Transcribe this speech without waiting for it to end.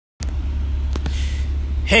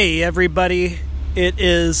Hey everybody, it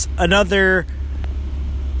is another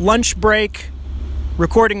lunch break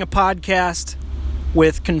recording a podcast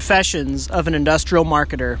with Confessions of an Industrial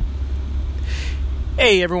Marketer.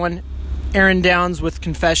 Hey everyone, Aaron Downs with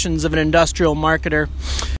Confessions of an Industrial Marketer.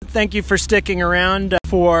 Thank you for sticking around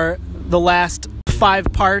for the last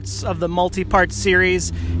 5 parts of the multi-part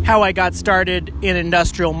series, How I Got Started in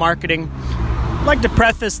Industrial Marketing. I'd like to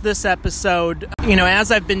preface this episode,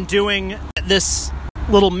 as I've been doing this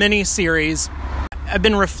little mini-series, I've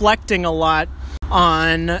been reflecting a lot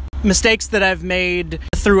on mistakes that I've made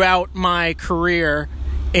throughout my career,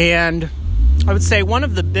 and I would say one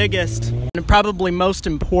of the biggest and probably most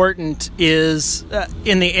important is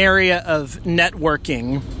in the area of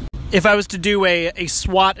networking. If I was to do a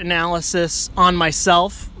SWOT analysis on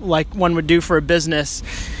myself, like one would do for a business,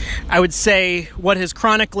 I would say what has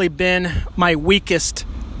chronically been my weakest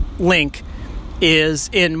link is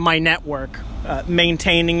in my network.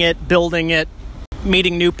 Maintaining it, building it,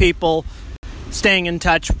 meeting new people, staying in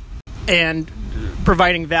touch, and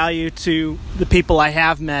providing value to the people I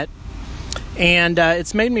have met. And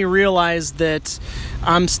it's made me realize that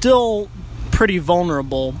I'm still pretty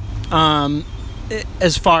vulnerable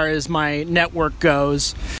as far as my network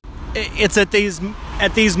goes. It's at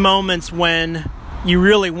these moments when you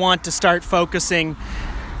really want to start focusing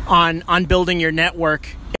on building your network,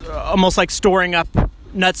 almost like storing up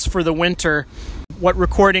nuts for the winter. What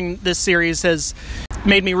recording this series has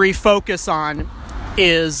made me refocus on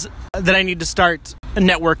is that I need to start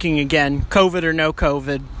networking again, COVID or no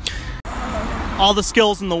COVID. All the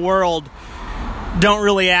skills in the world don't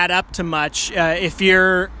really add up to much. If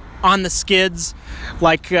you're on the skids,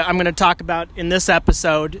 like I'm going to talk about in this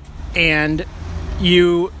episode, and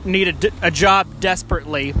you need a job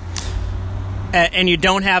desperately, and you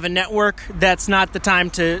don't have a network, that's not the time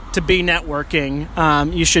to be networking.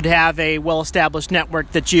 You should have a well-established network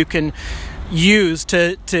that you can use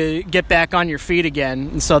to get back on your feet again.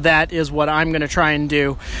 And so that is what I'm going to try and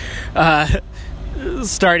do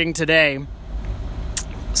starting today.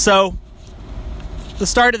 So the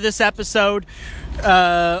start of this episode,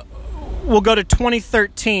 we'll go to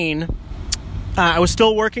 2013. I was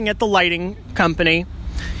still working at the lighting company,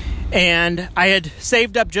 and I had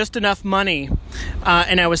saved up just enough money,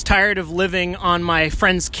 and I was tired of living on my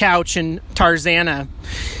friend's couch in Tarzana,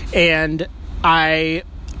 and I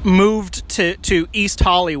moved to East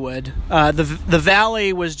Hollywood. The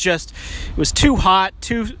valley was it was too hot,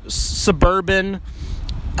 too suburban,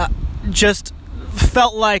 just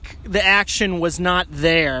felt like the action was not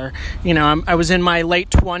there. I was in my late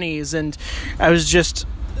 20s, and I was just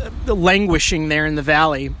languishing there in the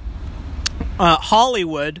valley.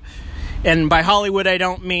 Hollywood, and by Hollywood I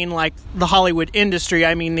don't mean like the Hollywood industry,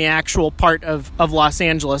 I mean the actual part of Los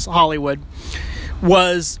Angeles. Hollywood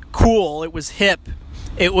was cool, it was hip,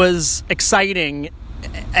 it was exciting,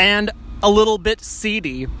 and a little bit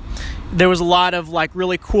seedy. There was a lot of like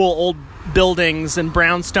really cool old buildings and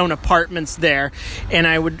brownstone apartments there, and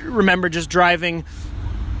I would remember just driving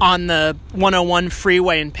on the 101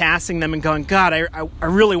 freeway and passing them and going, God, I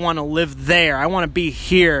really want to live there. I want to be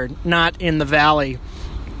here, not in the valley.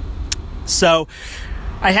 So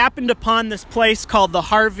I happened upon this place called the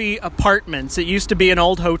Harvey Apartments. It used to be an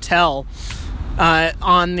old hotel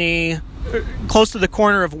on close to the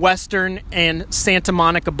corner of Western and Santa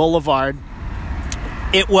Monica Boulevard.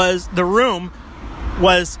 The room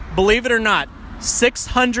was, believe it or not,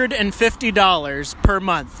 $650 per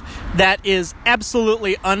month. That is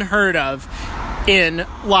absolutely unheard of in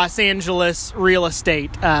Los Angeles real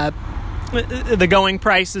estate. The going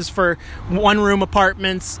prices for one-room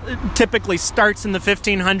apartments typically starts in the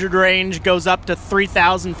 $1,500 range, goes up to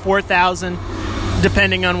 $3,000, $4,000,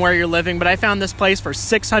 depending on where you're living. But I found this place for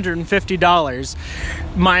 $650.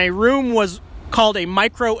 My room was called a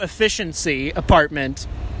micro-efficiency apartment.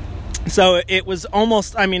 So it was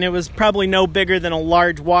it was probably no bigger than a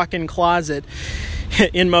large walk-in closet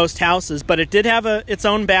in most houses, but it did have its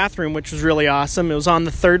own bathroom, which was really awesome. It was on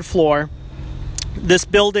the 3rd floor. This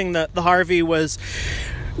building, the Harvey, was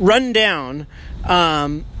run down,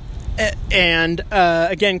 and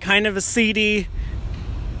again, kind of a seedy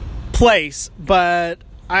place, but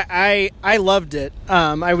I loved it.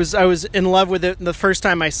 I was in love with it the first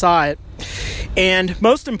time I saw it, and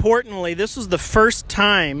most importantly, this was the first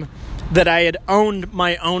time that I had owned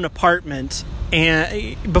my own apartment.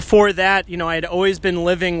 And before that, I had always been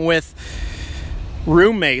living with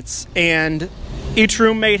roommates, and each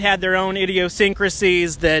roommate had their own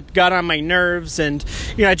idiosyncrasies that got on my nerves, and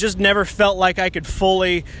I just never felt like I could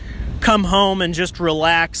fully come home and just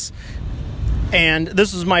relax. And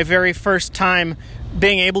this was my very first time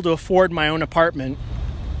being able to afford my own apartment.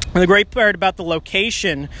 And the great part about the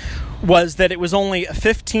location was that it was only a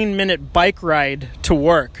 15-minute bike ride to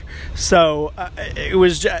work. So it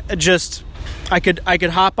was just, I could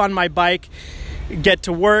hop on my bike, get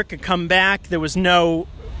to work, and come back. There was no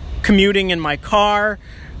commuting in my car.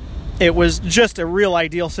 It was just a real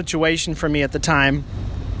ideal situation for me at the time.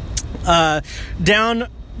 Down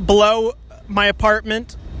below my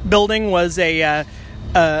apartment building was a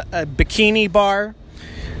bikini bar.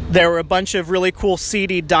 There were a bunch of really cool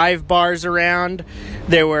seedy dive bars around.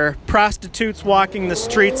 There were prostitutes walking the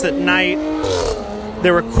streets at night.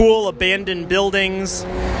 There were cool abandoned buildings.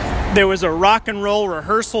 There was a rock and roll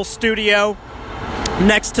rehearsal studio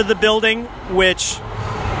next to the building, which,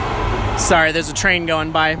 sorry, there's a train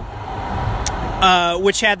going by,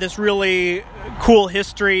 which had this really cool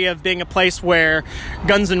history of being a place where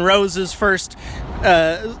Guns N' Roses first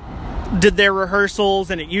did their rehearsals,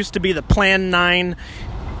 and it used to be the Plan 9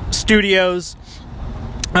 studios,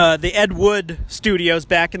 the Ed Wood studios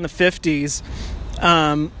back in the 50s.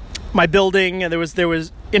 My building, there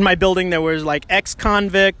was in my building there was like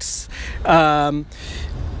ex-convicts, and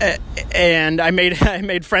I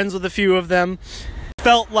made friends with a few of them.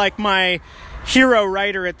 Felt like my hero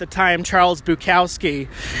writer at the time, Charles Bukowski,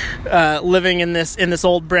 living in this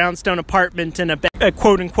old brownstone apartment in a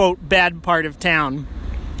quote-unquote bad part of town.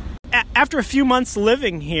 After a few months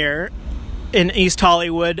living here in East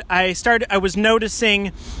Hollywood, I was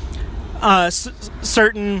noticing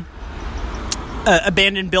certain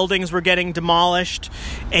abandoned buildings were getting demolished,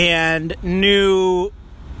 and new,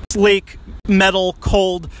 sleek, metal,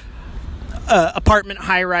 cold apartment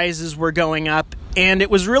high-rises were going up. And it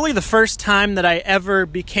was really the first time that I ever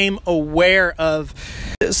became aware of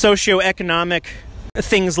socioeconomic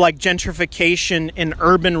things like gentrification and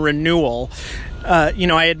urban renewal. I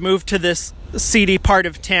had moved to this seedy part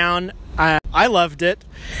of town. I loved it,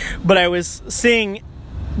 but I was seeing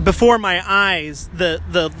before my eyes the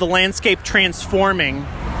landscape transforming,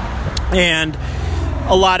 and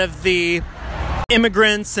a lot of the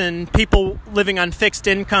immigrants and people living on fixed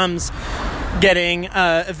incomes getting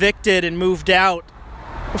evicted and moved out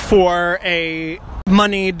for a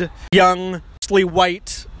moneyed, young, mostly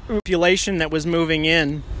white population that was moving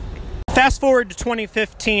in. Fast forward to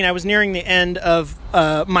 2015, I was nearing the end of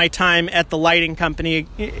my time at the lighting company.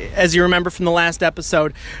 As you remember from the last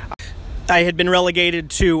episode, I had been relegated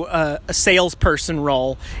to a salesperson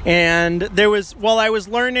role, and while I was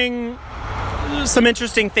learning some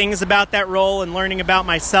interesting things about that role and learning about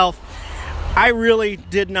myself, I really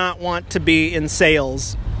did not want to be in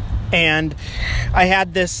sales. And I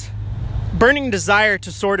had this burning desire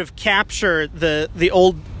to sort of capture the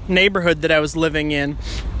old neighborhood that I was living in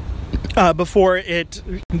before it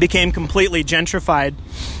became completely gentrified.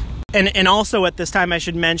 And also at this time I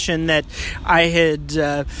should mention that I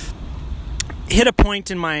had hit a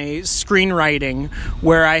point in my screenwriting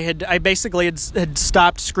where I basically had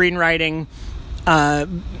stopped screenwriting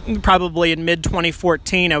probably in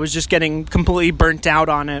mid-2014. I was just getting completely burnt out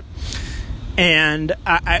on it, and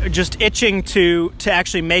I just itching to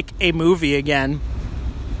actually make a movie again.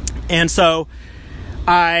 And so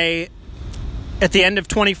at the end of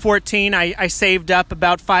 2014, I saved up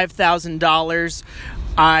about $5,000.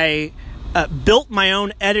 I built my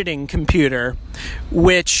own editing computer,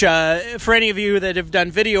 which for any of you that have done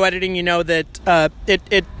video editing, you know that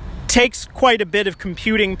it takes quite a bit of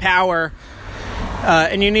computing power,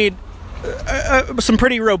 and you need some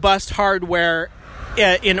pretty robust hardware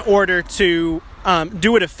in order to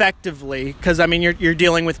do it effectively, because I mean you're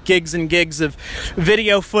dealing with gigs and gigs of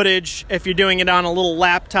video footage. If you're doing it on a little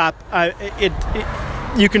laptop,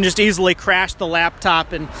 you can just easily crash the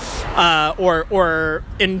laptop and or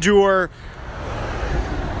endure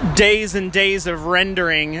days and days of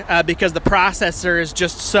rendering because the processor is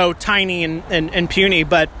just so tiny and puny.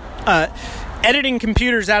 But editing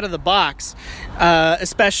computers out of the box,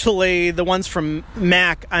 especially the ones from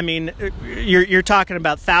Mac, I mean, you're talking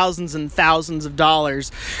about thousands and thousands of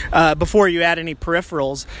dollars before you add any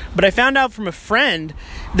peripherals. But I found out from a friend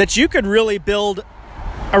that you could really build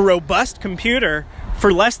a robust computer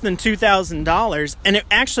for less than $2,000, and it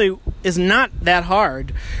actually is not that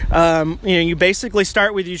hard. You basically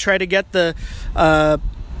start with, you try to get the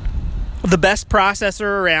best processor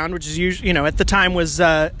around, which is usually, at the time was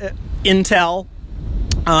Intel,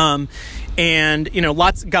 and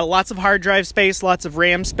got lots of hard drive space, lots of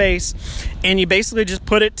RAM space, and you basically just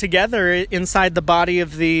put it together inside the body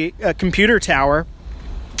of the computer tower.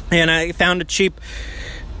 And I found a cheap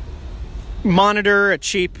monitor, a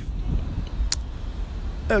cheap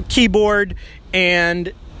keyboard,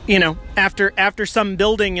 and after some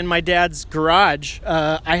building in my dad's garage,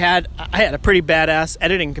 I had a pretty badass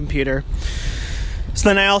editing computer. So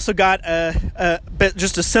then I also got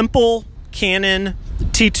just a simple Canon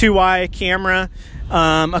T2i camera,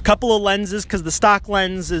 a couple of lenses, because the stock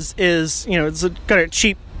lens is it's a kind of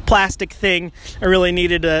cheap plastic thing. I really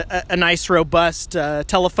needed a nice robust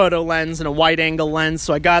telephoto lens and a wide angle lens,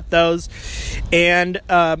 so I got those. And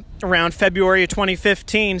around February of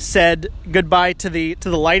 2015, said goodbye to the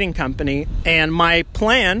lighting company. And my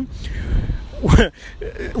plan,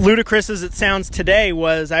 ludicrous as it sounds today,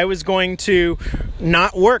 was I was going to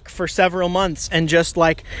not work for several months and just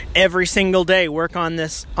like every single day work on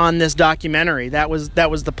this documentary. That was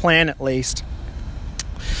the plan, at least.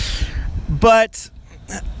 But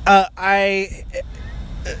the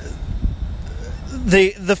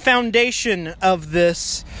foundation of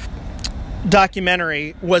this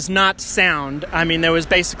documentary was not sound. I mean, there was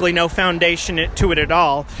basically no foundation to it at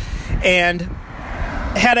all. And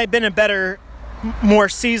had I been a better, more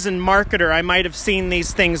seasoned marketer, I might have seen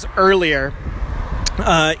these things earlier.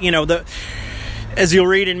 As you'll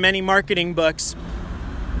read in many marketing books,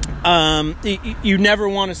 you never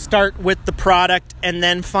want to start with the product and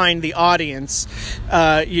then find the audience.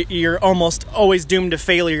 You're almost always doomed to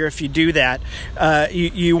failure if you do that.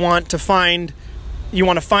 You want to find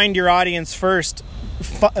your audience first,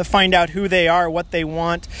 find out who they are, what they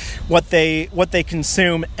want, what they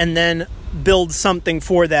consume, and then build something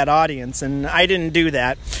for that audience. And I didn't do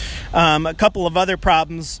that. A couple of other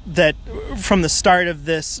problems that from the start of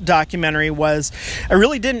this documentary was I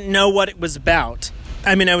really didn't know what it was about.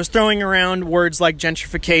 I mean, I was throwing around words like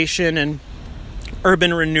gentrification and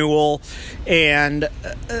urban renewal and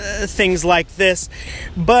things like this,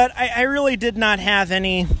 but I really did not have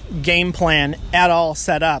any game plan at all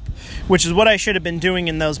set up, which is what I should have been doing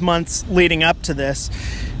in those months leading up to this.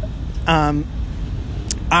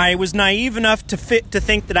 I was naive enough to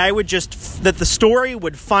think that that the story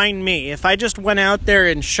would find me. If I just went out there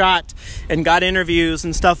and shot and got interviews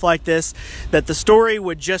and stuff like this, that the story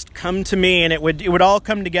would just come to me, and it would all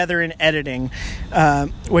come together in editing,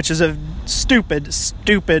 which is a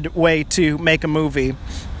stupid way to make a movie.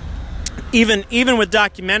 Even with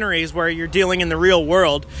documentaries where you're dealing in the real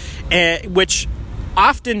world, which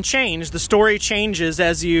often change. The story changes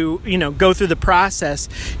as you go through the process.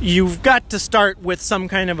 You've got to start with some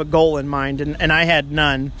kind of a goal in mind, and I had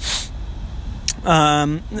none.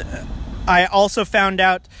 I also found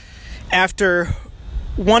out after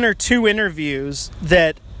one or two interviews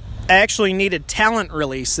that I actually needed talent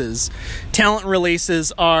releases. Talent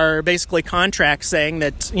releases are basically contracts saying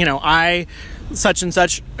that, I such and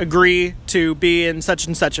such agree to be in such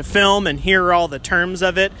and such a film, and here are all the terms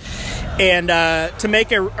of it. And to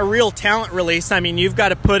make a real talent release, I mean, you've got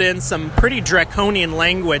to put in some pretty draconian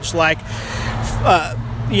language, like,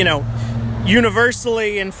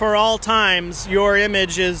 universally and for all times, your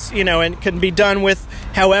image is, and can be done with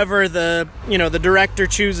however the director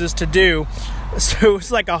chooses to do. So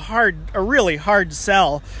it's like a really hard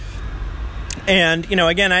sell. And,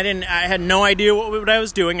 again, I had no idea what I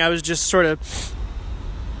was doing. I was just sort of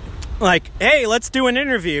like, hey, let's do an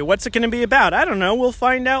interview. What's it going to be about? I don't know. We'll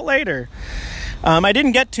find out later. I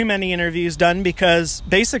didn't get too many interviews done because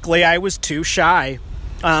basically I was too shy.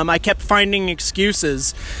 I kept finding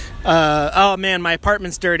excuses. Oh man, my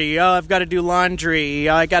apartment's dirty. Oh, I've got to do laundry.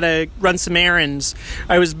 I got to run some errands.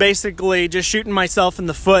 I was basically just shooting myself in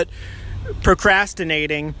the foot,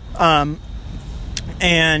 procrastinating.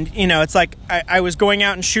 And, it's like I was going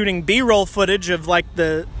out and shooting B-roll footage of, like,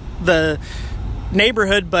 the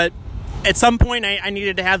neighborhood, but at some point I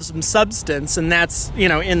needed to have some substance, and that's,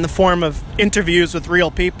 in the form of interviews with real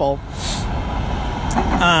people.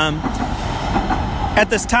 At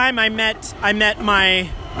this time, I met my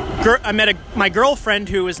girlfriend,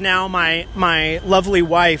 who is now my lovely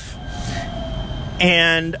wife,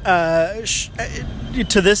 and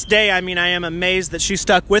to this day, I mean, I am amazed that she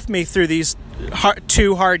stuck with me through these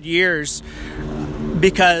 2 hard years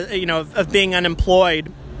because of being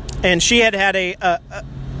unemployed, and she had a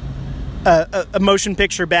motion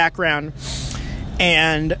picture background,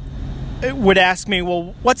 and would ask me,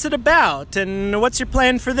 well, what's it about, and what's your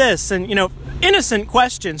plan for this, and innocent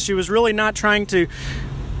questions. She was really not trying to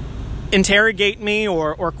interrogate me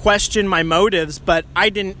or question my motives, but I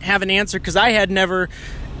didn't have an answer because I had never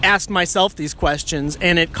asked myself these questions,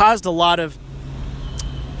 and it caused a lot of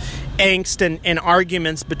angst and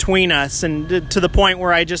arguments between us, and to the point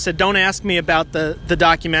where I just said, don't ask me about the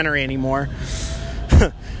documentary anymore.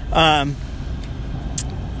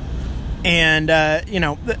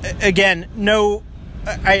 Again, no,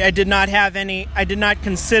 I did not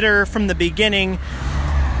consider from the beginning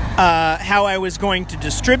how I was going to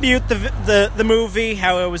distribute the movie,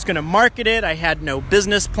 how I was going to market it. I had no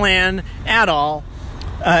business plan at all.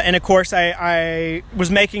 And of course, I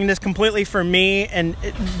was making this completely for me, and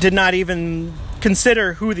did not even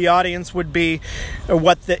consider who the audience would be, or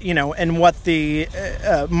what the and what the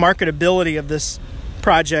marketability of this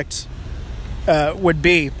project would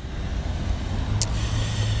be.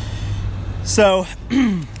 So,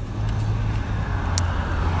 in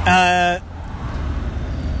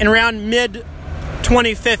around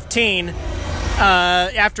mid-2015.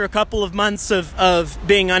 After a couple of months of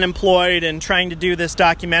being unemployed and trying to do this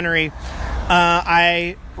documentary,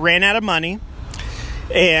 I ran out of money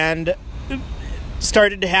and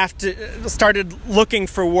started looking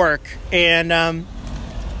for work. And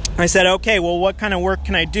I said, okay, well, what kind of work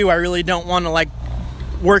can I do? I really don't want to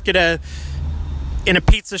work in a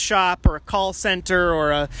pizza shop or a call center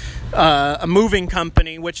or a moving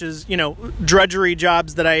company, which is drudgery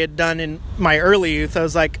jobs that I had done in my early youth. I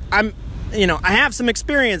was like, I have some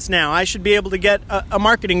experience now. I should be able to get a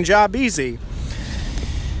marketing job easy.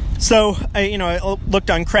 So I looked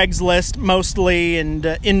on Craigslist mostly and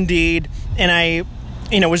Indeed, and I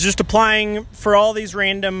was just applying for all these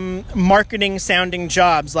random marketing sounding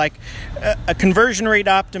jobs, like a conversion rate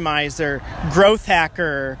optimizer, growth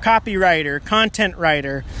hacker, copywriter, content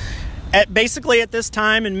writer. Basically at this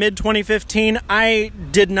time in mid 2015, I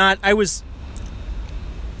did not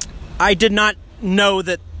know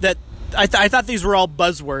that I thought these were all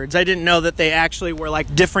buzzwords. I didn't know that they actually were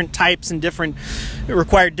different types and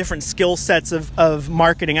required different skill sets of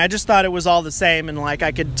marketing. I just thought it was all the same, and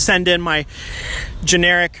I could send in my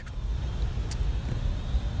generic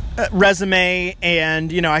resume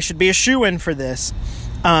and I should be a shoo-in for this.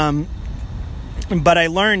 But I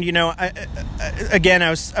learned,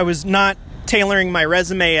 I was not tailoring my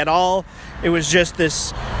resume at all. It was just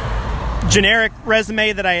this generic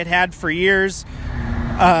resume that I had for years.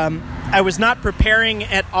 I was not preparing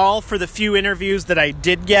at all for the few interviews that I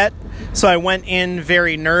did get, so I went in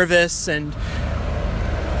very nervous and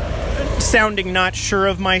sounding not sure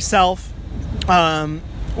of myself.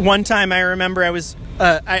 One time I remember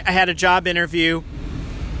I had a job interview,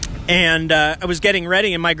 and I was getting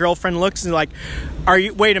ready, and my girlfriend looks and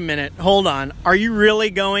wait a minute, hold on, are you really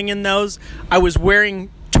going in those? I was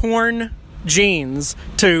wearing torn jeans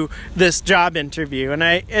to this job interview, and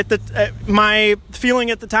my feeling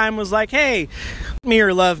at the time was hey, me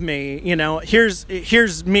or love me,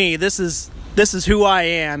 here's me, this is who I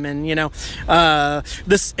am, and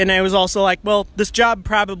this, and I was also well, this job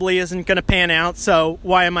probably isn't going to pan out, so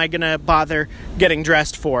why am I going to bother getting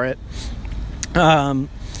dressed for it? And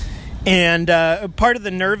part of the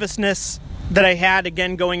nervousness that I had,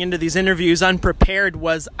 again, going into these interviews unprepared,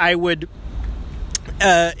 was I would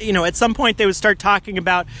at some point they would start talking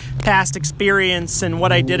about past experience and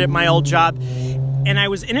what I did at my old job, and I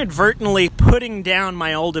was inadvertently putting down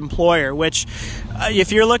my old employer, which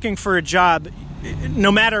if you're looking for a job,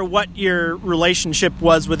 no matter what your relationship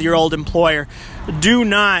was with your old employer, do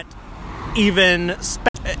not even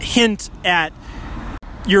hint at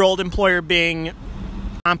your old employer being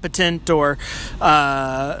competent or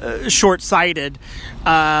short-sighted,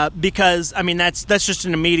 because that's just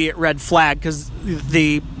an immediate red flag, because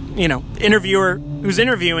the interviewer who's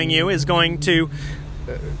interviewing you is going to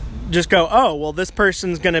just go, oh, well, this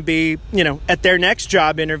person's going to be at their next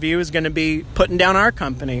job interview is going to be putting down our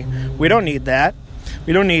company. We don't need that.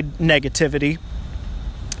 We don't need negativity.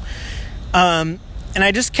 And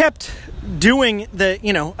I just kept doing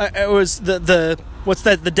it was the what's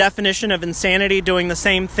the definition of insanity? Doing the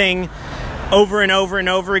same thing over and over and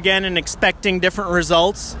over again and expecting different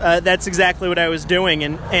results. That's exactly what I was doing.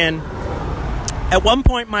 And at one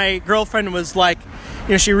point, my girlfriend was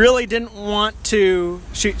she really didn't want to.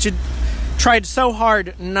 She tried so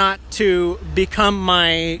hard not to become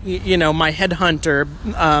my my headhunter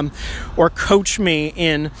or coach me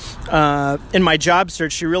in my job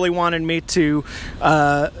search. She really wanted me to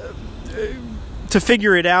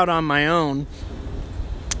figure it out on my own.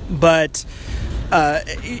 But at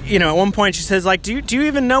one point she says, do you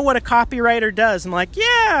even know what a copywriter does? I'm like,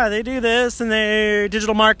 yeah, they do this, and they're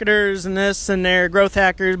digital marketers, and this, and they're growth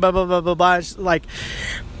hackers, blah blah blah blah blah.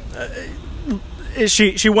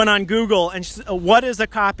 She went on Google and she said, what is a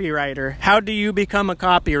copywriter? How do you become a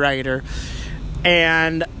copywriter?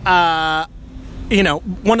 And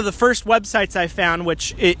one of the first websites I found,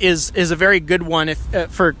 which is a very good one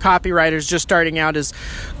for copywriters just starting out, is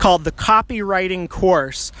called the Copywriting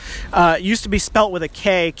Course. It used to be spelt with a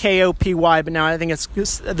K, K-O-P-Y, but now I think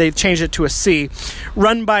they've changed it to a C.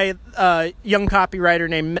 Run by a young copywriter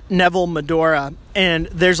named Neville Medora, and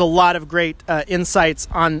there's a lot of great insights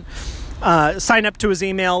on. Sign up to his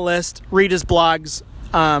email list, read his blogs.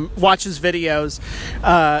 watch his videos,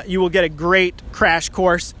 you will get a great crash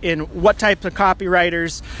course in what types of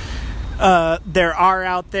copywriters there are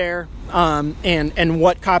out there, and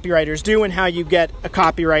what copywriters do and how you get a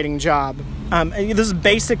copywriting job. This is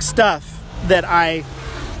basic stuff that I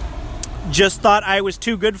just thought I was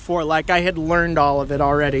too good for, like I had learned all of it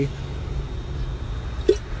already.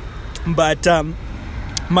 But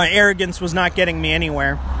my arrogance was not getting me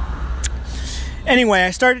anywhere. Anyway,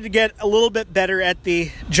 I started to get a little bit better at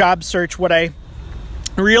the job search. What I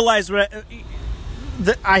realized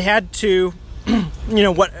that I had to,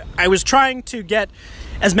 what I was trying to get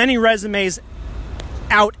as many resumes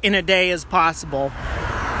out in a day as possible,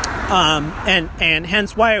 and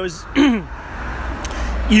hence why I was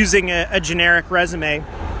using a generic resume.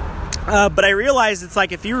 But I realized it's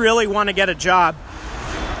like, if you really want to get a job,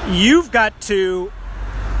 you've got to.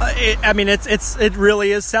 It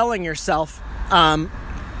really is selling yourself.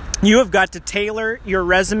 You have got to tailor your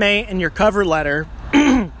resume and your cover letter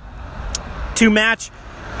to match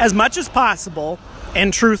as much as possible,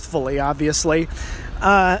 and truthfully, obviously,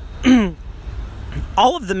 all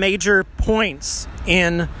of the major points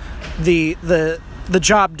in the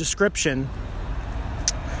job description.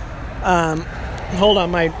 Hold on,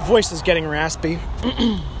 my voice is getting raspy.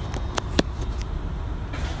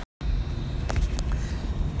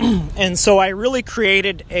 And so I really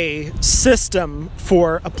created a system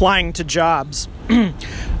for applying to jobs.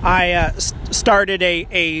 I started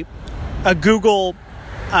a Google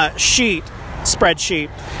spreadsheet,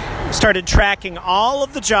 started tracking all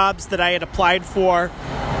of the jobs that I had applied for,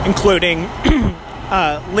 including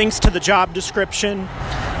links to the job description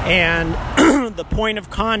and the point of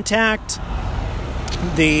contact,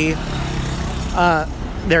 their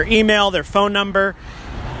email, their phone number,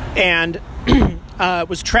 and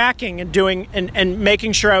was tracking and doing and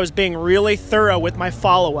making sure I was being really thorough with my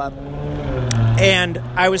follow-up. And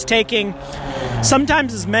I was taking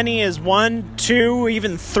sometimes as many as 1, 2,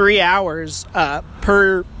 even 3 hours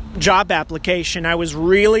per job application. I was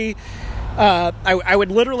really, I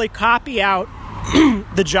would literally copy out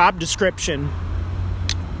the job description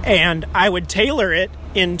and I would tailor it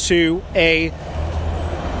into a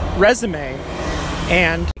resume.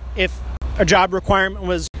 And if a job requirement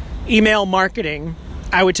was email marketing,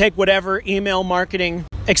 I would take whatever email marketing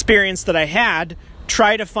experience that I had,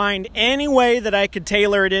 try to find any way that I could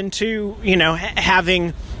tailor it into,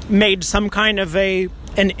 having made some kind of an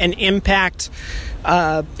impact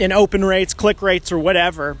in open rates, click rates, or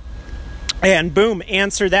whatever. And boom,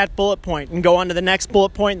 answer that bullet point and go on to the next bullet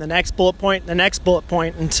point, and the next bullet point, and the next bullet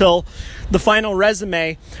point, until the final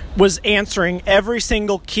resume was answering every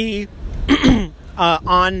single key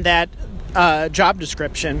on that job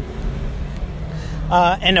description.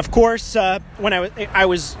 And of course, when I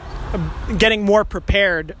was getting more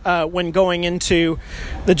prepared when going into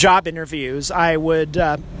the job interviews, I would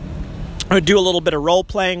do a little bit of role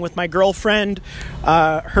playing with my girlfriend.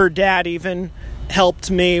 Her dad even helped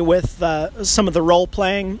me with some of the role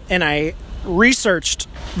playing, and I researched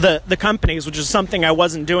the companies, which is something I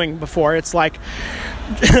wasn't doing before. It's like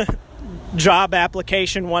job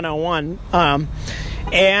application 101.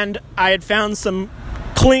 And I had found some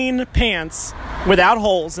clean pants without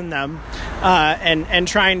holes in them, and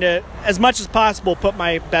trying to, as much as possible, put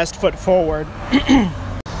my best foot forward.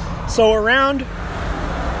 So around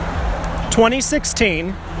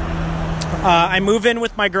 2016, I move in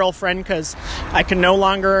with my girlfriend because I can no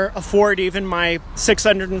longer afford even my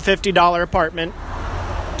 $650 apartment.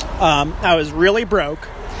 I was really broke.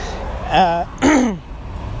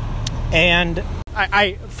 And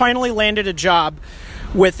I finally landed a job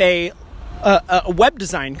with a web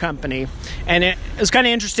design company, and it was kind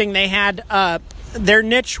of interesting. They had their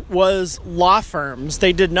niche was law firms.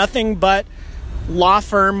 They did nothing but law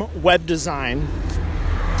firm web design.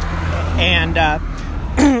 And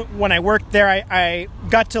when I worked there, I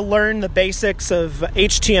got to learn the basics of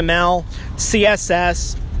HTML,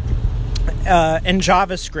 CSS, and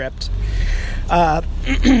JavaScript.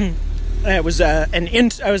 I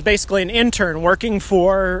was basically an intern working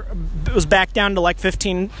for, it was back down to like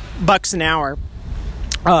 $15 an hour,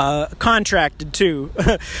 contracted too.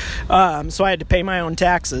 So I had to pay my own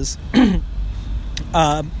taxes.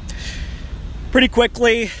 Pretty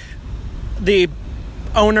quickly, the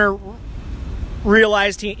owner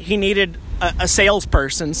realized he needed a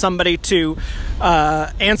salesperson, somebody to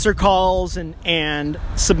answer calls and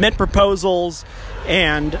submit proposals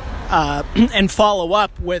and follow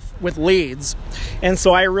up with leads. And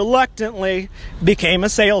so I reluctantly became a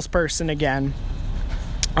salesperson again.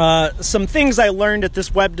 Some things I learned at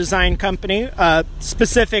this web design company,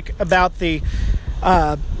 specific about the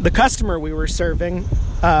customer we were serving,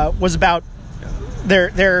 was about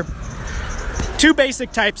there are two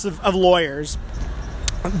basic types of lawyers.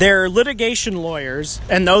 There are litigation lawyers,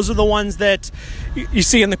 and those are the ones that you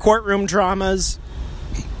see in the courtroom dramas,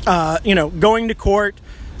 going to court,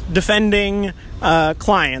 defending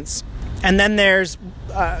clients. And then there's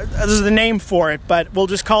the name for it, but we'll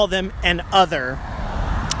just call them an other,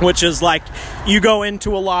 which is like you go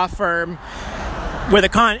into a law firm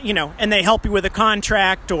with and they help you with a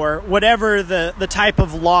contract or whatever the type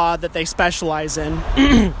of law that they specialize in.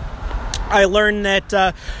 I learned that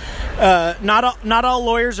not all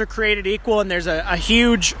lawyers are created equal, and there's a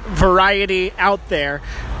huge variety out there.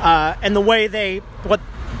 And the way they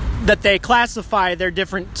classify their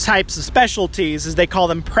different types of specialties is they call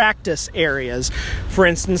them practice areas. For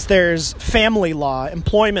instance, there's family law,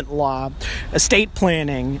 employment law, estate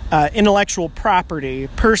planning, intellectual property,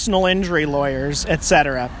 personal injury lawyers,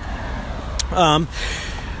 etc.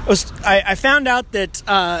 I found out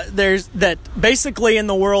that basically in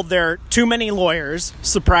the world there are too many lawyers.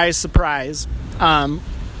 Surprise, surprise. And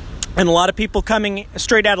a lot of people coming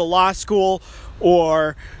straight out of law school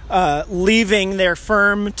or leaving their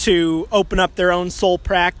firm to open up their own sole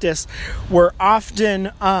practice were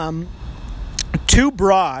often too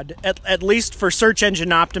broad, at least for search engine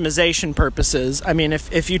optimization purposes. I mean,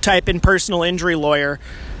 if you type in personal injury lawyer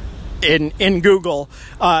in Google,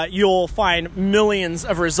 you'll find millions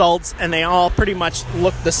of results, and they all pretty much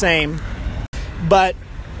look the same. But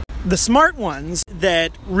the smart ones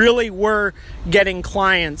that really were getting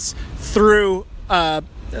clients through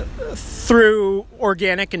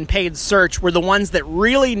organic and paid search were the ones that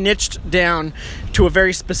really niched down to a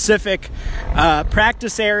very specific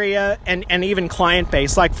practice area and even client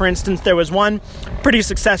base. Like, for instance, there was one pretty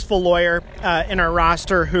successful lawyer in our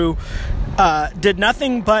roster who did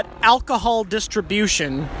nothing but alcohol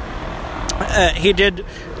distribution. He did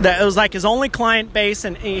that. It was like his only client base,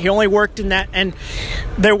 and he only worked in that, and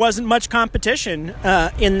there wasn't much competition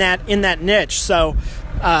in that niche. So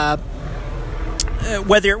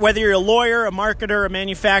whether you're a lawyer, a marketer, a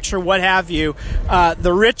manufacturer, what have you,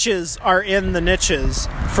 the riches are in the niches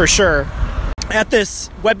for sure. At this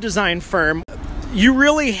web design firm, you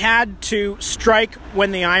really had to strike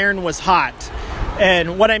when the iron was hot.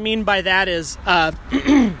 And what I mean by that is,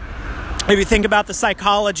 if you think about the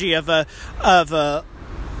psychology of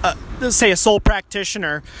say a sole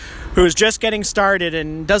practitioner who's just getting started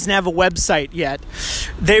and doesn't have a website yet,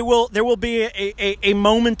 there will be a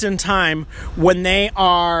moment in time when they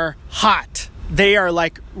are hot. They are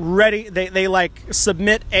like ready. They like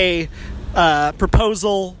submit a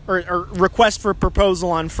proposal or request for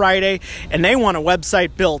proposal on Friday, and they want a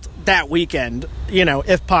website built that weekend,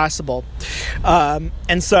 if possible.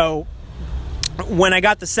 And so when I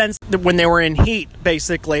got the sense that when they were in heat,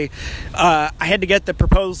 basically, I had to get the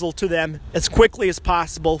proposal to them as quickly as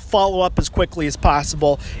possible, follow up as quickly as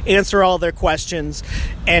possible, answer all their questions,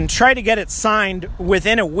 and try to get it signed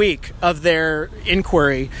within a week of their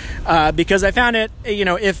inquiry. Because I found it,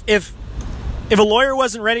 if a lawyer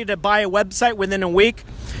wasn't ready to buy a website within a week,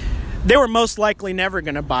 they were most likely never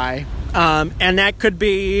going to buy. And that could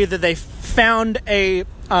be either they found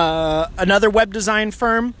another web design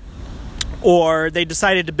firm, or they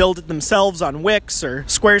decided to build it themselves on Wix or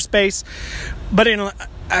Squarespace. But in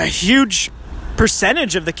a huge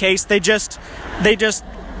percentage of the case, they just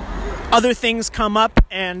other things come up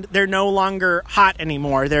and they're no longer hot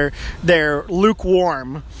anymore. They're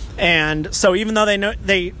lukewarm. And so even though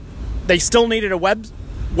they still needed a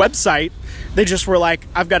website, they just were like,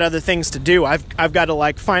 I've got other things to do. I've got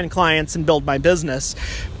to find clients and build my business.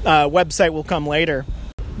 Website will come later.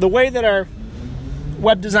 The way that our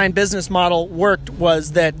web design business model worked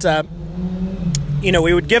was that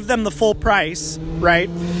we would give them the full price, right?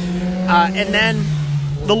 And then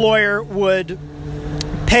the lawyer would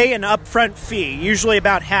pay an upfront fee, usually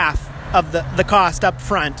about half of the cost up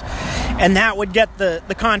front, and that would get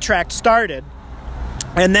the contract started.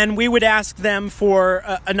 And then we would ask them for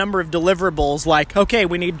a number of deliverables, like, okay,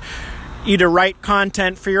 we need you to write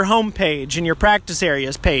content for your home page and your practice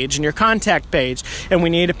areas page and your contact page, and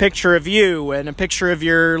we need a picture of you and a picture of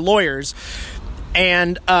your lawyers.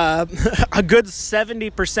 And a good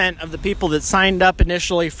 70% of the people that signed up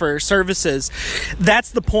initially for services,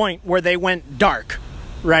 that's the point where they went dark,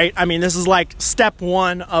 right? I mean, this is like step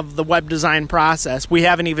one of the web design process. We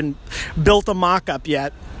haven't even built a mock-up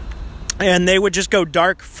yet. And they would just go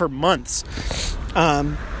dark for months.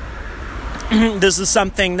 This is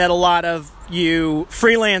something that a lot of you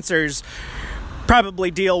freelancers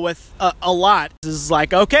probably deal with a lot. Is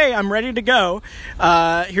like, okay, I'm ready to go.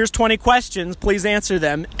 Here's 20 questions. Please answer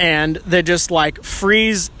them. And they just like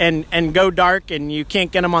freeze and go dark, and you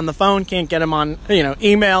can't get them on the phone, can't get them on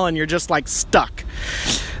email, and you're just like stuck.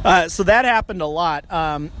 So that happened a lot.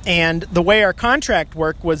 And the way our contract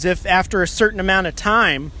worked was if after a certain amount of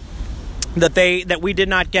time that we did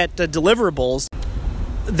not get deliverables,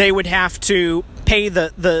 they would have to pay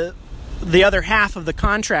the other half of the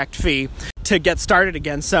contract fee to get started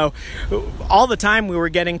again. So all the time we were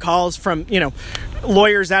getting calls from,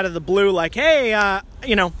 lawyers out of the blue, like, hey, I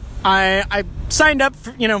signed up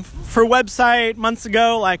for a website months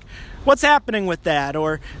ago, like, what's happening with that?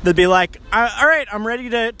 Or they'd be like, all right, I'm ready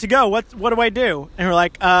to go. What do I do? And we're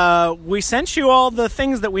like, we sent you all the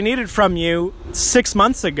things that we needed from you 6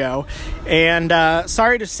 months ago. And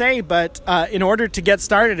sorry to say, but in order to get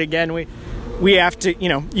started again, we have to,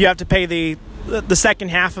 you have to pay the second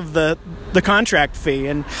half of the contract fee.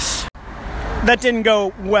 And that didn't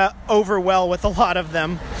go over well with a lot of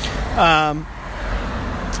them.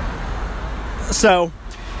 So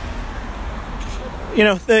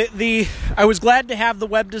I was glad to have the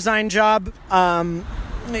web design job.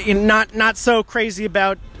 Not so crazy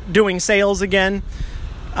about doing sales again.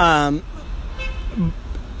 And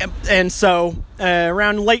so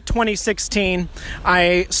around late 2016,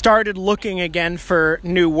 I started looking again for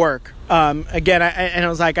new work. Again, I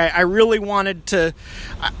was like, I really wanted to.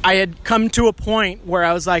 I had come to a point where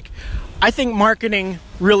I was like, I think marketing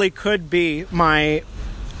really could be my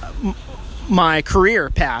career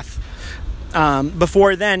path.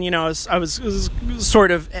 Before then, I was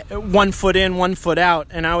sort of 1 foot in, 1 foot out,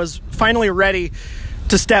 and I was finally ready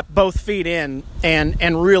to step both feet in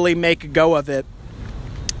and really make a go of it.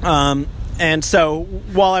 And so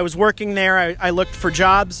while I was working there, I looked for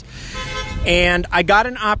jobs, and I got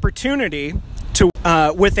an opportunity to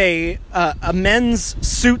with a men's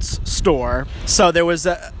suits store. So there was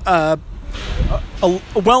a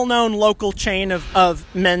well-known local chain of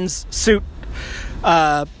men's suit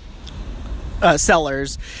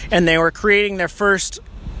sellers, and they were creating their first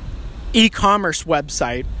e-commerce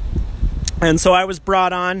website. And so I was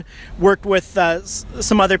brought on, worked with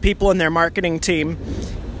some other people in their marketing team,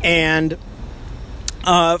 and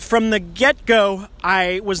from the get-go,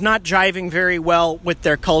 I was not jiving very well with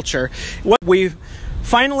their culture. We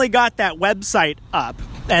finally got that website up,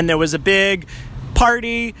 and there was a big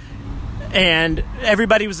party, and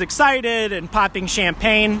everybody was excited and popping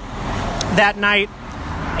champagne that night.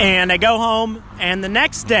 And I go home, and the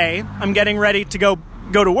next day, I'm getting ready to go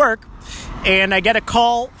to work, and I get a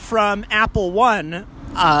call from Apple One,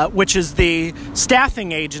 which is the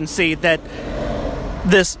staffing agency that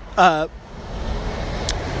this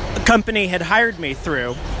company had hired me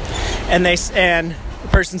through. And the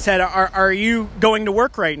person said, "Are you going to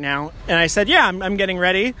work right now?" And I said, "Yeah, I'm getting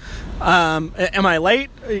ready. Am I late?"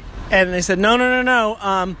 And they said, No.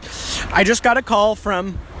 I just got a call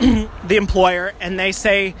from the employer, and they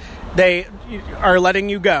say they are letting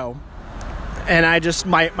you go." And I just,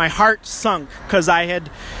 my heart sunk, because I had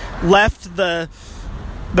left the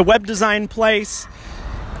web design place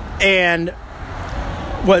and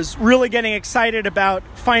was really getting excited about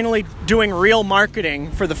finally doing real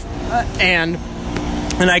marketing for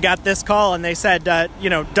and I got this call, and they said,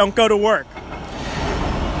 don't go to work.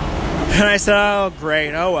 And I said, oh,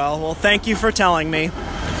 great. Oh, well, thank you for telling me.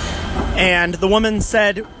 And the woman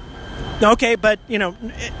said, okay, but,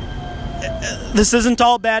 this isn't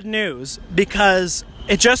all bad news, because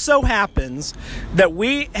it just so happens that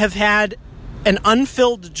we have had an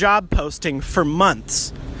unfilled job posting for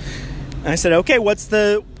months. And I said, okay,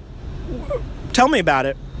 tell me about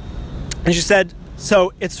it. And she said,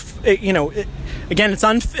 so it's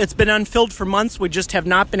been unfilled for months. We just have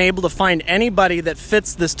not been able to find anybody that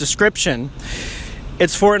fits this description.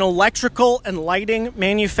 It's for an electrical and lighting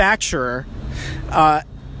manufacturer,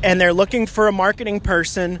 and they're looking for a marketing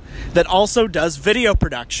person that also does video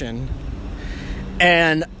production.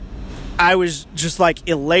 And I was just like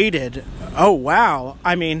elated. Oh, wow.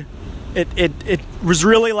 I mean, it was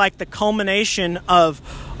really like the culmination of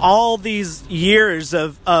all these years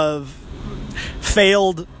of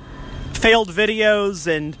failed videos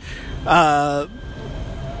and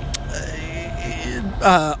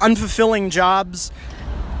unfulfilling jobs.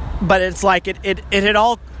 But it's like it had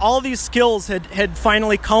all these skills had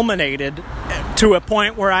finally culminated to a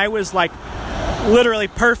point where I was like literally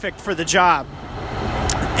perfect for the job.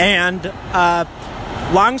 And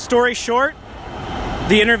long story short,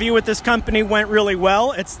 the interview with this company went really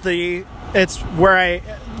well. It's where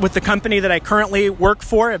with the company that I currently work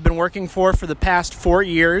for. I've been working for the past 4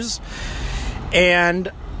 years.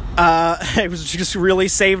 And I was just really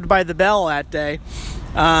saved by the bell that day.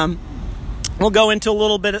 We'll go into a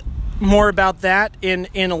little bit more about that in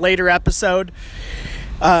a later episode.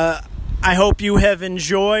 I hope you have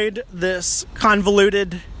enjoyed this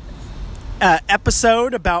convoluted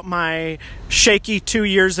episode about my shaky 2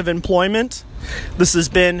 years of employment. This has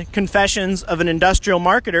been Confessions of an Industrial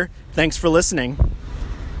Marketer. Thanks for listening.